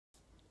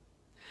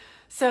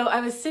So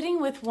I was sitting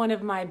with one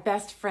of my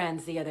best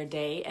friends the other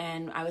day,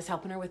 and I was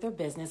helping her with her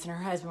business, and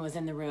her husband was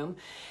in the room.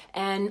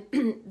 And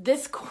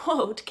this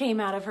quote came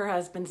out of her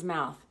husband's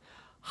mouth: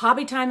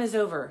 "Hobby time is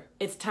over.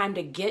 It's time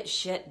to get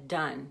shit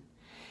done."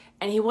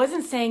 And he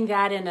wasn't saying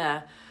that in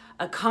a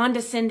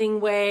condescending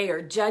way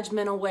or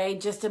judgmental way,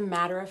 just a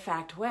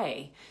matter-of-fact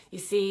way. You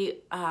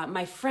see,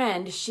 my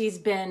friend, she's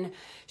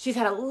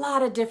had a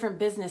lot of different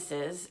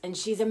businesses, and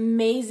she's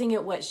amazing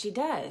at what she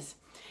does.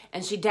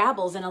 And she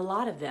dabbles in a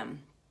lot of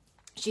them.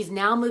 She's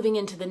now moving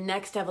into the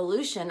next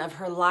evolution of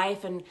her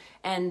life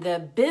and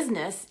the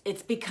business.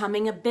 It's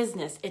becoming a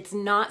business. It's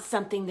not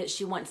something that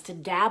she wants to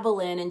dabble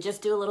in and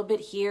just do a little bit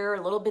here,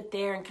 a little bit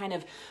there, and kind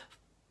of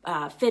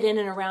fit in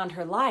and around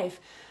her life.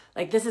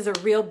 Like, this is a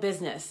real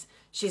business.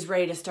 She's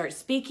ready to start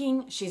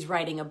speaking. She's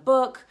writing a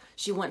book.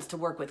 She wants to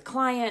work with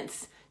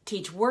clients,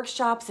 teach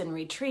workshops and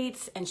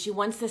retreats, and she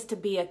wants this to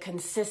be a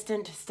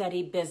consistent,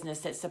 steady business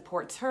that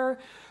supports her,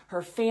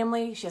 her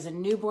family. She has a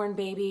newborn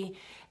baby,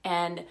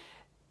 and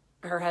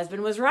her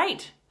husband was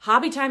right.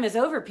 Hobby time is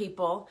over,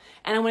 people.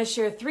 And I want to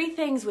share 3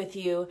 things with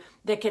you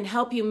that can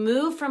help you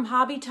move from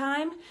hobby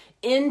time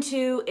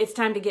into it's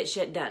time to get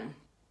shit done.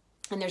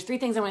 And there's 3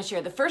 things I want to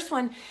share. The first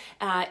one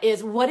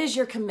is, what is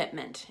your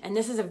commitment? And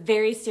this is a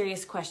very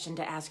serious question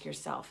to ask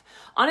yourself.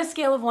 On a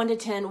scale of 1 to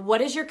 10,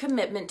 what is your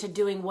commitment to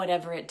doing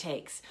whatever it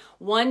takes?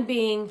 1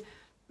 being,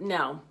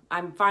 no,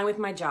 I'm fine with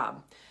my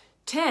job.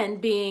 10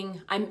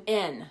 being, I'm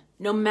in.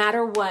 No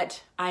matter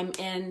what, I'm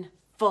in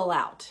full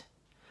out.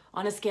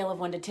 On a scale of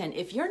 1 to 10.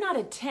 If you're not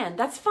a 10,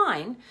 that's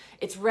fine.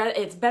 It's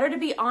better to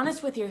be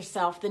honest with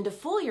yourself than to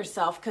fool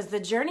yourself, because the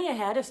journey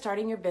ahead of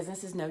starting your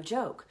business is no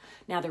joke.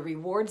 Now, the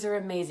rewards are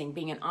amazing.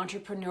 Being an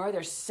entrepreneur,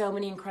 there's so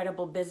many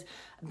incredible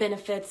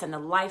benefits, and the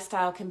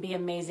lifestyle can be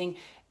amazing,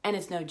 and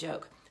it's no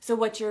joke. So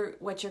what's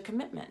your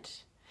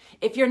commitment?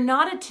 If you're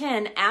not a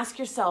 10, ask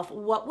yourself,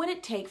 what would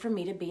it take for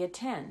me to be a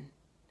 10?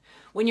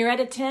 When you're at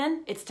a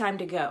 10, it's time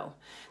to go.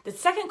 The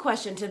second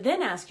question to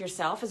then ask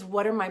yourself is,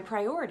 what are my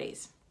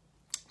priorities?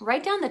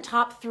 Write down the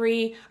top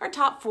 3 or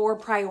top 4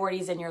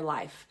 priorities in your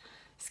life.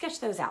 Sketch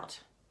those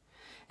out.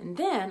 And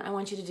then I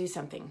want you to do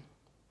something.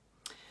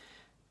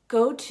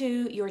 Go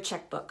to your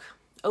checkbook.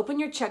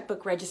 Open your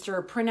checkbook register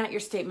or print out your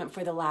statement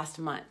for the last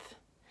month.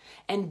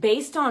 And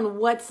based on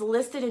what's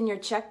listed in your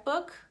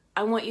checkbook,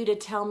 I want you to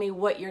tell me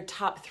what your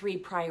top 3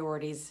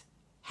 priorities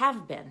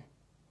have been.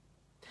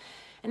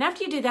 And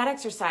after you do that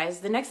exercise,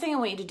 the next thing I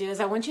want you to do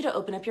is I want you to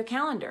open up your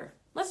calendar.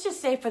 Let's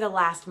just say for the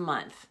last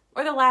month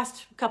or the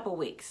last couple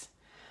weeks.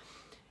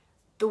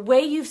 The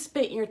way you've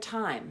spent your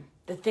time,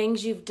 the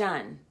things you've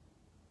done,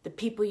 the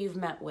people you've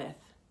met with.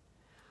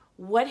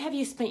 What have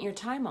you spent your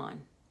time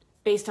on?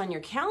 Based on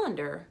your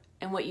calendar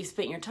and what you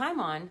spent your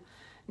time on,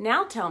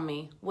 now tell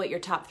me what your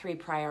top 3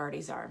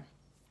 priorities are.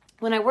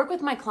 When I work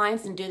with my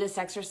clients and do this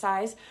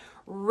exercise,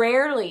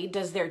 rarely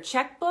does their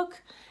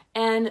checkbook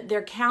and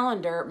their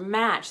calendar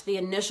match the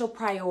initial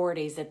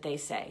priorities that they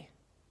say.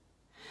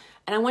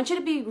 And I want you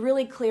to be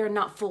really clear and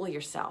not fool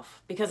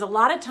yourself, because a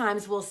lot of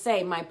times we'll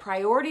say, my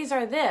priorities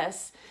are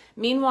this.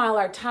 Meanwhile,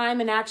 our time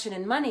and action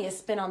and money is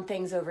spent on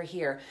things over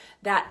here.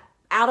 That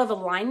out of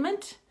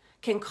alignment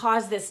can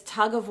cause this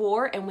tug of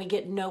war, and we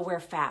get nowhere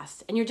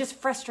fast. And you're just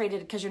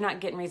frustrated because you're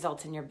not getting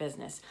results in your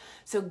business.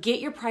 So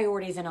get your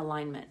priorities in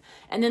alignment.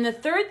 And then the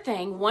third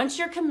thing, once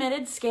you're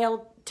committed,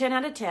 scale 10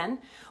 out of 10,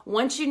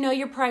 once you know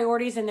your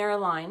priorities and they're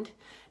aligned,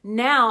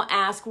 now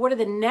ask, what are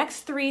the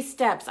next 3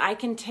 steps I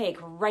can take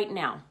right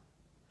now?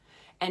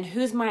 And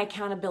who's my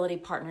accountability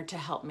partner to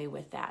help me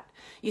with that?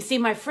 You see,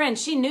 my friend,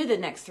 she knew the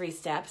next 3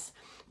 steps,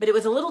 but it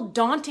was a little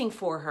daunting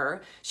for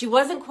her. She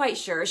wasn't quite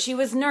sure. She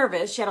was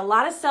nervous. She had a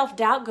lot of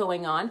self-doubt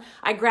going on.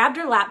 I grabbed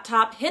her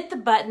laptop, hit the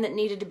button that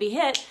needed to be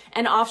hit,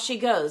 and off she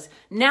goes.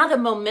 Now the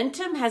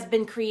momentum has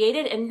been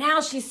created, and now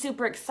she's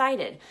super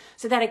excited.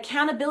 So that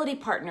accountability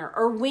partner,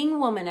 or wing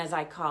woman as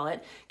I call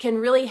it, can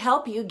really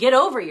help you get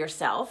over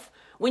yourself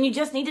when you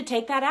just need to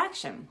take that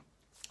action.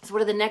 So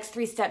what are the next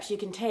 3 steps you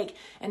can take,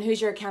 and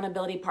who's your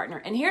accountability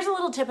partner? And here's a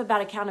little tip about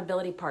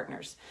accountability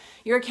partners.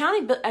 Your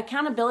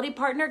accountability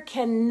partner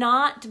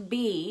cannot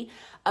be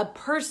a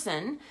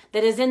person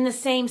that is in the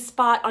same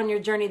spot on your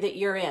journey that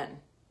you're in.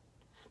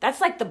 That's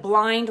like the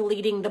blind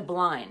leading the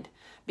blind,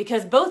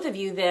 because both of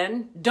you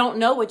then don't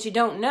know what you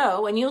don't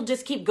know, and you'll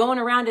just keep going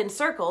around in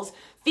circles,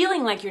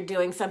 feeling like you're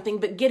doing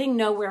something, but getting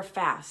nowhere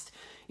fast.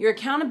 Your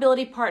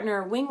accountability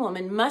partner or wing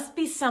woman must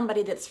be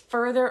somebody that's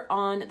further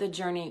on the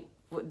journey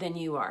than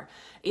you are.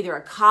 Either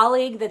a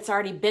colleague that's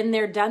already been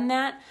there, done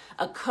that,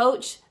 a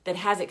coach that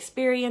has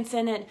experience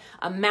in it,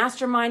 a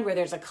mastermind where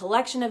there's a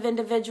collection of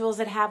individuals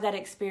that have that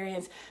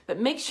experience. But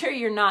make sure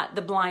you're not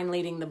the blind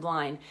leading the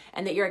blind,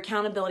 and that your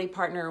accountability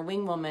partner or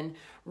wing woman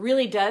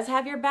really does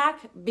have your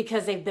back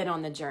because they've been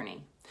on the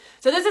journey.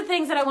 So those are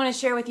things that I want to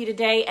share with you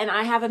today, and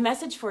I have a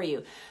message for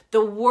you.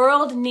 The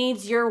world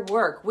needs your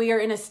work. We are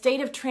in a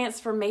state of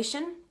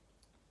transformation.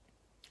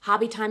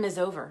 Hobby time is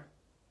over.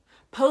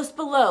 Post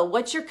below,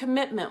 what's your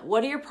commitment?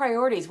 What are your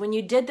priorities? When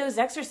you did those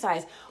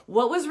exercises,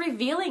 what was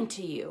revealing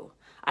to you?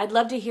 I'd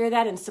love to hear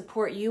that and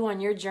support you on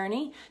your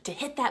journey to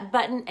hit that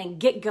button and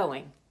get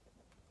going.